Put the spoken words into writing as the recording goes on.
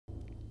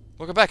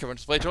Welcome back, everyone,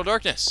 to Play Total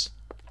Darkness.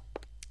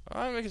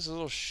 I'm gonna make this a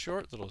little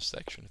short little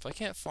section. If I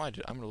can't find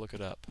it, I'm gonna look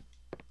it up.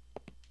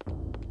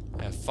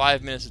 I have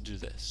 5 minutes to do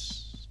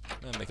this.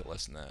 I'm gonna make it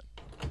less than that.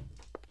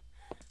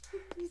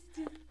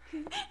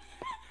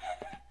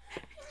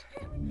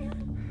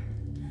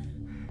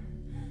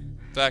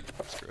 In fact,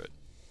 screw it.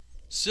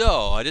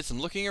 So, I did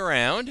some looking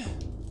around.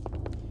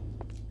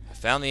 I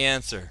found the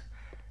answer.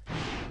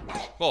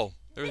 Whoa,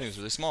 everything's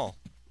really small.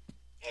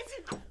 Is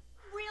it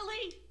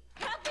really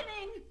happening?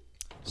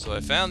 So I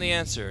found the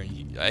answer.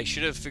 I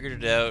should have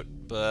figured it out,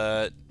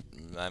 but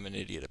I'm an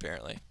idiot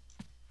apparently.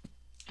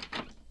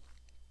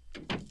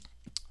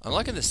 I'm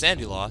liking the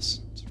sandy loss.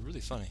 It's really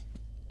funny.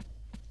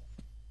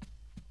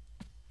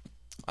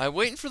 I'm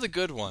waiting for the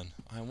good one.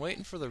 I'm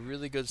waiting for the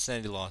really good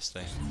sandy loss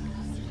thing.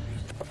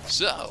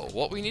 So,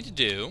 what we need to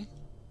do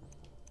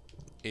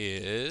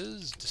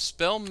is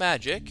dispel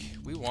magic.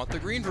 We want the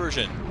green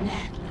version.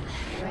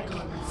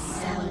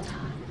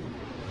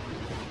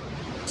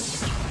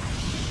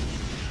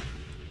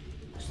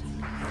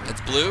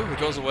 It's blue, it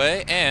goes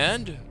away,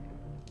 and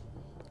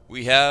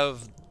we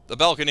have the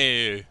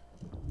balcony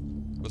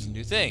with a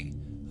new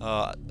thing.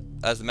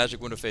 As the magic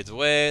window fades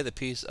away, the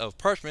piece of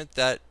parchment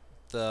that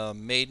the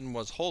maiden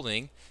was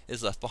holding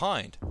is left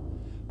behind.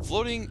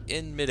 Floating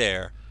in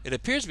midair, it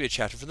appears to be a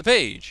chapter from the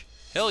page.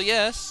 Hell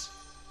yes!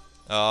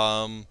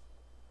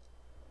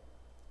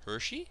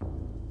 Hershey?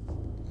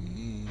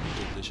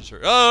 Delicious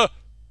Hershey.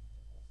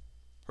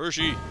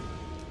 Hershey!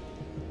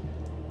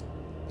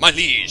 My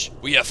liege,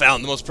 we have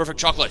found the most perfect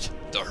chocolate,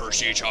 the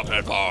Hershey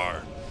chocolate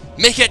bar.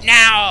 Make it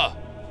now,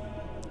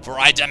 for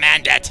I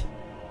demand it.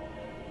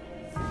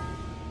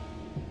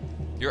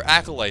 Your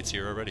acolytes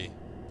here already.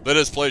 Let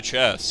us play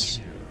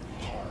chess.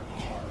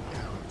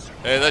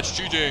 Hey, that's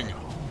cheating.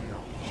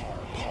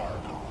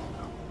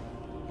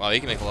 Wow,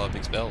 he can make a lot of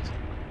big spells.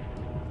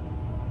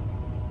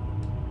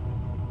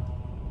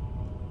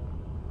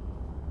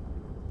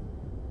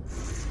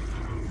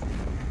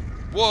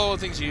 Whoa,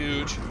 thing's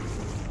huge.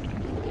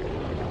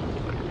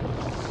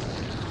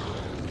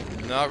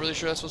 Not really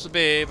sure that's supposed to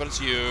be, but it's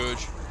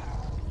huge.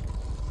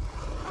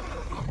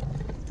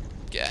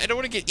 Yeah, I don't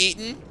want to get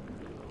eaten.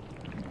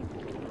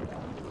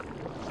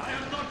 I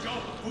am not your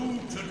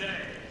food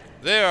today.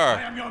 There.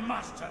 I am your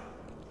master.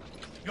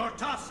 Your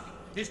task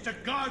is to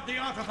guard the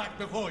artifact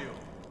before you.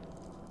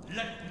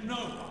 Let no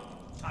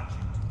one touch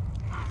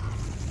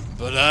it.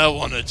 But I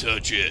want to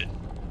touch it.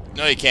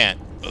 No, you can't.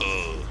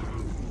 Ugh.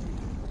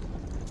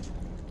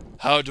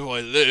 How do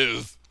I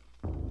live?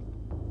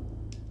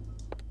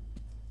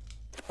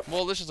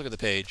 Well, let's just look at the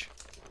page.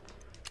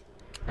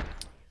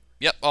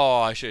 Yep. Oh,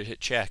 I should have hit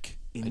check.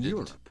 In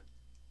Europe,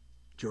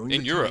 during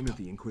the time of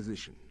the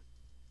Inquisition,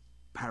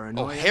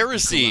 paranoia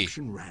heresy. and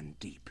corruption ran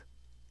deep.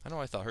 I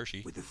know I thought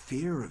Hershey. With the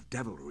fear of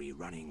devilry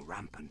running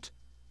rampant,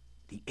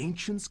 the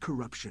ancients'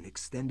 corruption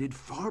extended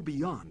far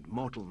beyond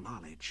mortal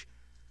knowledge,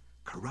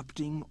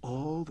 corrupting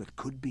all that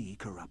could be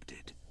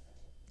corrupted.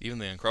 Even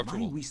the incorruptible.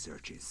 My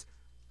researches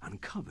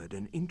uncovered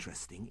an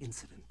interesting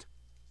incident.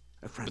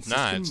 A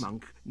Franciscan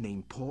monk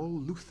named Paul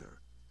Luther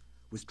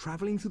was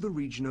traveling through the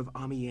region of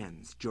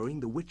Amiens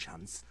during the witch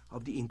hunts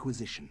of the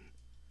Inquisition.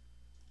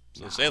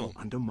 So Salem.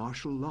 Under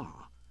martial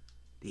law,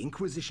 the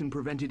Inquisition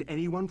prevented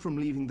anyone from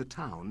leaving the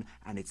town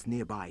and its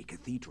nearby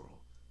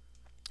cathedral.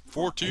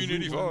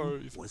 1485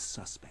 Everyone was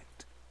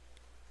suspect.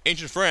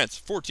 Ancient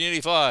France,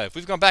 1485.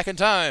 We've gone back in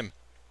time.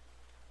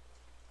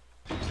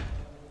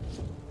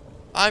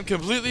 I'm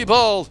completely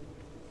bald.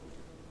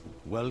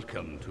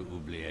 Welcome to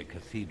Oubliette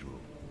Cathedral,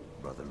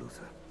 Brother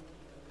Luther.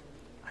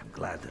 I'm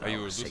glad that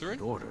our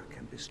sacred order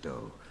can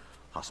bestow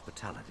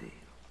hospitality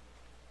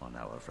on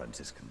our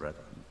Franciscan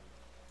brethren.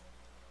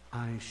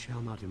 I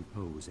shall not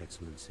impose,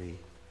 Excellency.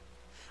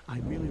 I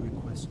merely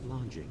request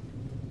lodging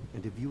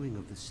and a viewing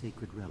of the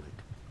sacred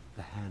relic,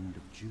 the Hand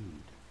of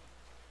Jude.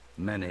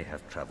 Many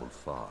have traveled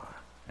far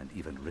and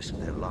even risked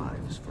their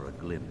lives for a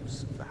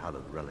glimpse of the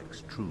hallowed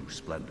relic's true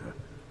splendor.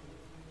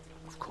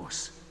 Of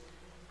course,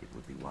 it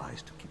would be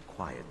wise to keep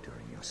quiet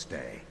during your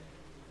stay.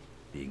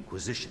 The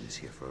Inquisition is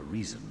here for a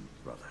reason,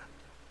 brother.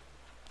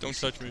 Don't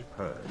touch me.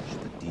 Purge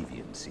the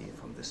deviancy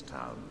from this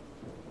town.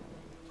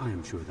 I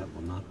am sure that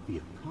will not be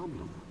a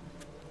problem.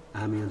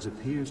 Amiens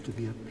appears to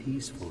be a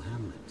peaceful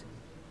hamlet.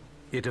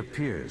 It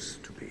appears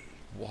to be.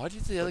 Why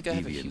did the other guy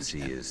have a huge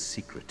deviancy is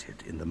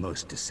secreted in the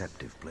most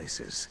deceptive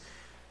places,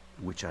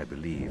 which I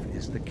believe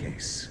is the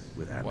case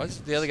with Amiens. Why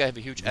does the other guy have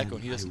a huge echo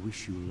and he I doesn't?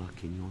 wish you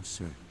luck in your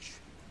search.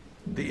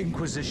 The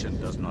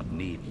Inquisition does not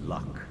need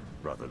luck,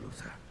 Brother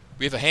Luther.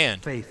 We have a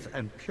hand. Faith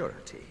and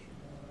purity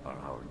are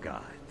our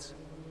guides.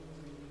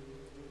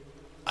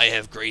 I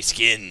have gray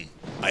skin.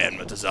 I am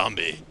not a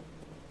zombie.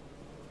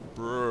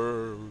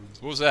 Bro.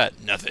 What was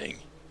that? Nothing.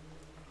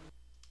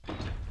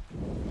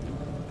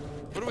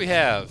 What do we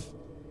have?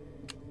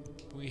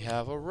 We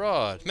have a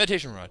rod.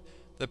 Meditation rod.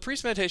 The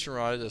priest's meditation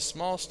rod is a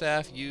small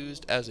staff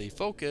used as a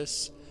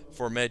focus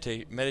for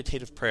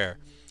meditative prayer.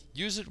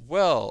 Use it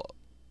well.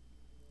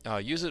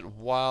 Use it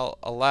while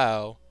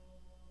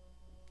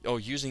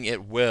using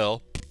it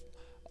will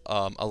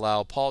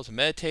allow Paul to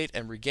meditate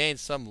and regain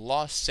some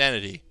lost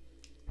sanity.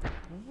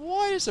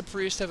 Why does a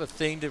priest have a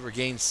thing to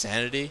regain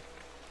sanity?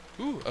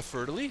 Ooh, a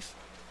fleur-de-lis.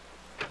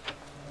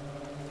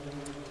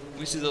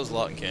 We see those a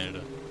lot in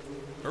Canada.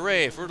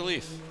 Hooray,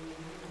 fleur-de-lis.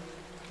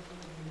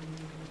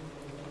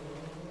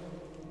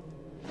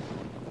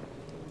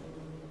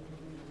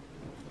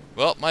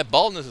 Well, my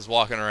baldness is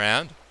walking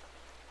around.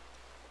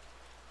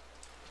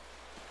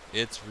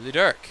 It's really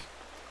dark.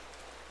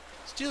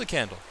 Steal a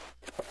candle.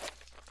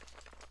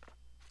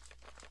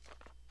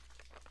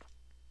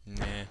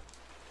 Nah.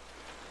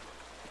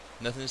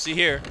 Nothing to see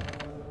here.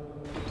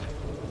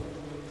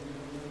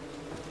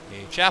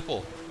 A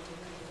chapel.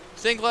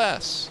 Stained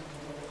glass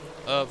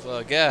of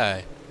a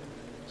guy.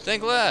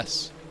 Stained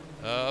glass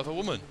of a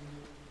woman.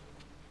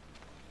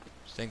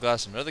 Stained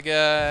glass of another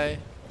guy.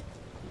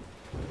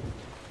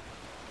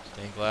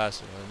 Stained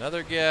glass of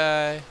another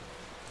guy.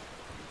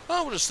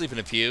 Oh, we'll just sleep in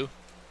a pew.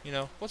 You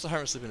know, what's the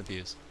harm of sleeping in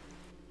pews?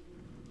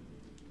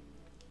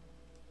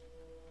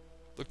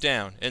 Look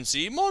down and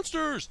see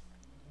monsters!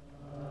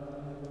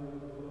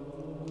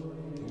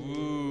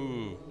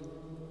 Ooh.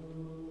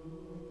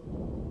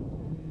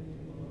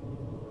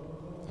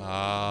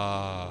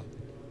 Ah.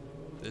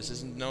 This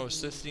isn't no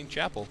Sistine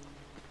Chapel.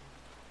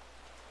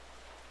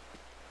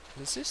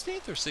 Is it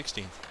 16th or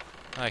 16th?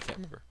 I can't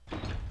remember.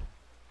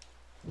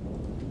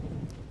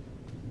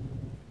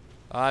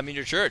 I'm in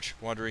your church,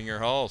 wandering your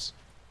halls.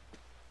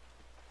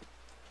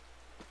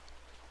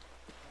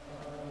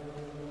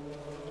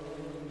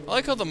 I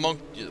like how the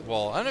monk,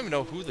 well, I don't even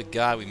know who the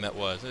guy we met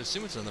was. I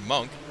assume it's the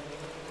monk.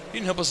 He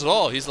didn't help us at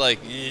all. He's like,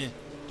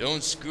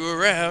 don't screw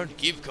around,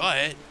 keep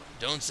quiet,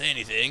 don't say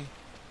anything,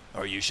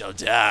 or you shall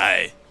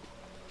die.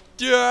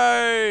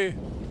 Die!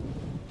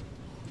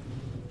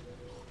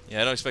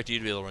 Yeah, I don't expect you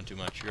to be able to run too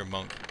much. You're a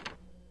monk.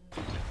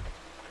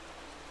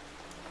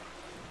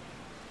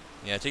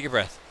 Yeah, take your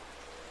breath.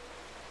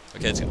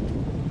 Okay, let's go.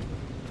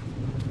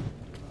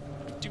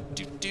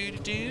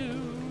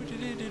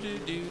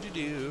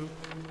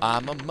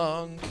 I'm a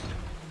monk,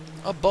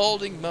 a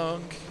balding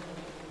monk.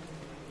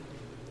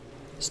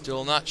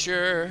 Still not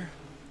sure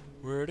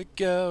where to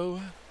go.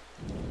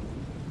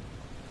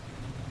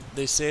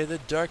 They say the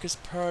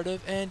darkest part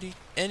of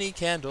any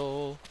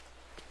candle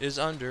is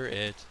under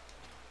it.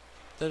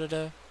 Da da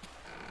da.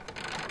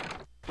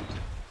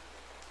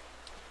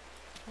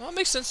 Well, it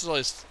makes sense there's all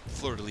these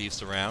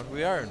fleur-de-lis around.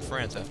 We are in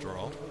France, after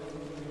all.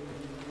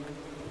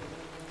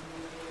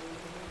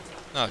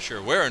 Not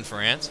sure where in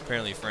France.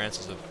 Apparently France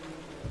is a,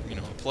 you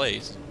know, a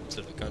place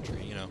instead of a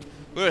country, you know.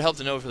 It would help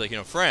to know if, like, you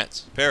know,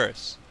 France,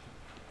 Paris,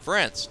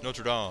 France,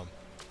 Notre Dame,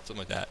 something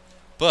like that.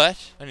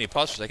 But, I need to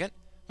pause for a second.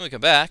 When we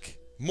come back,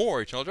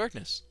 more Eternal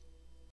Darkness.